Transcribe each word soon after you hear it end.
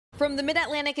From the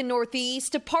mid-Atlantic and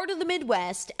Northeast to part of the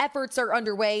Midwest, efforts are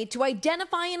underway to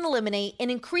identify and eliminate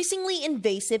an increasingly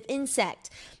invasive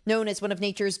insect. Known as one of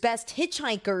nature's best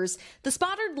hitchhikers, the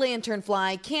spotted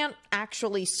lanternfly can't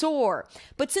actually soar.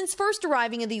 But since first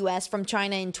arriving in the U.S. from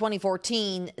China in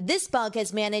 2014, this bug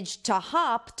has managed to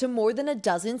hop to more than a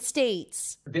dozen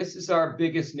states. This is our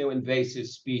biggest new invasive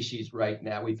species right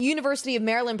now. University of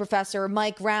Maryland professor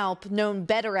Mike Raup, known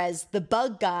better as the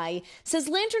bug guy, says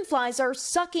lanternflies are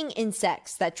sucking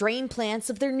insects that drain plants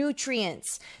of their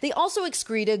nutrients. They also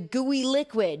excrete a gooey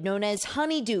liquid known as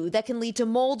honeydew that can lead to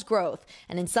mold growth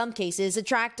and in some cases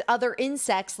attract other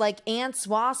insects like ants,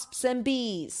 wasps, and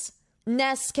bees.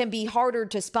 Nests can be harder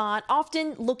to spot,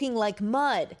 often looking like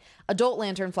mud. Adult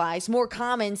lanternflies, more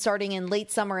common starting in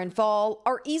late summer and fall,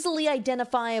 are easily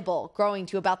identifiable, growing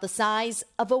to about the size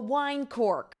of a wine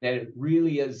cork. And it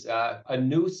really is a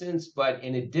nuisance, but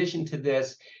in addition to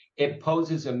this, it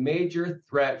poses a major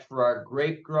threat for our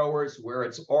grape growers, where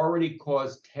it's already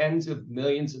caused tens of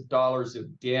millions of dollars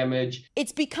of damage.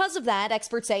 It's because of that,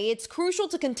 experts say it's crucial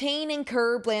to contain and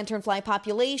curb lanternfly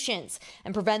populations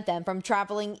and prevent them from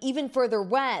traveling even further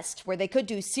west, where they could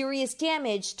do serious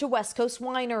damage to West Coast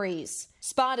wineries.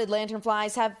 Spotted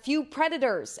lanternflies have few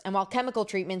predators, and while chemical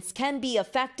treatments can be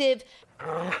effective,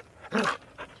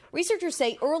 researchers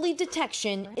say early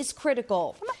detection is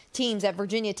critical. Teams at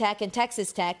Virginia Tech and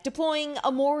Texas Tech deploying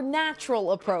a more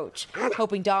natural approach,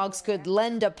 hoping dogs could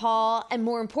lend a paw and,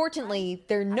 more importantly,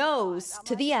 their nose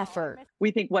to the effort.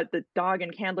 We think what the dog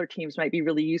and handler teams might be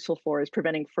really useful for is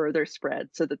preventing further spread,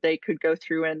 so that they could go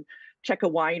through and check a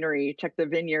winery, check the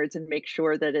vineyards, and make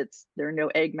sure that there are no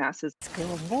egg masses.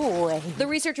 Good boy. The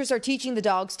researchers are teaching the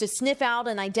dogs to sniff out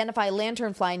and identify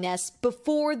lanternfly nests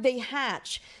before they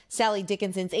hatch. Sally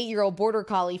Dickinson's 8-year-old border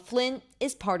collie Flint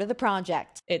is part of the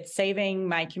project. It's saving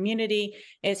my community.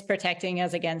 It's protecting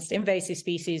us against invasive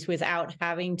species without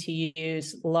having to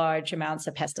use large amounts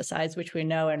of pesticides, which we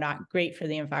know are not great for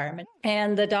the environment.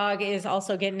 And the dog is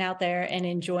also getting out there and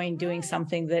enjoying doing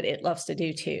something that it loves to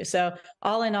do too. So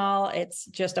all in all, it's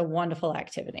just a wonderful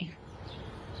activity.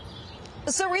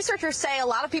 So researchers say a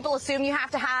lot of people assume you have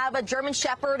to have a German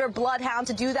Shepherd or Bloodhound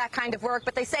to do that kind of work,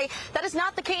 but they say that is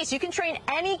not the case. You can train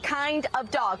any kind of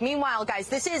dog. Meanwhile, guys,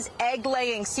 this is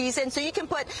egg-laying season, so you can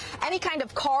put any kind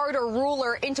of card or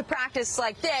ruler into practice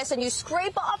like this, and you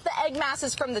scrape off the egg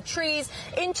masses from the trees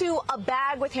into a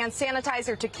bag with hand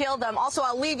sanitizer to kill them. Also,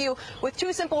 I'll leave you with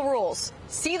 2 simple rules.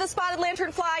 See the spotted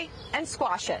lanternfly and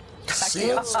squash it.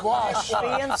 See and squash. See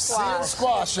and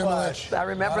squash. Emilie. I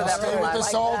remember that Stay from with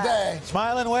us all day.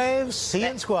 Smile and wave, see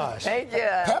and squash. Thank you.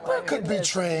 Pepper could be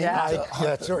trained. Yeah.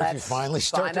 That's right. You finally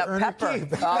start to earn a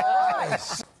keep.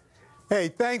 Hey,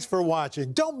 thanks for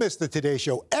watching. Don't miss the Today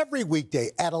Show every weekday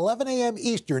at 11 a.m.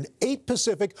 Eastern, 8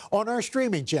 Pacific on our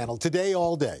streaming channel, Today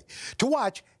All Day. To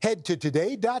watch, head to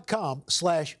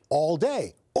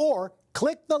today.com/allday or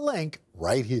click the link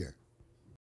right here.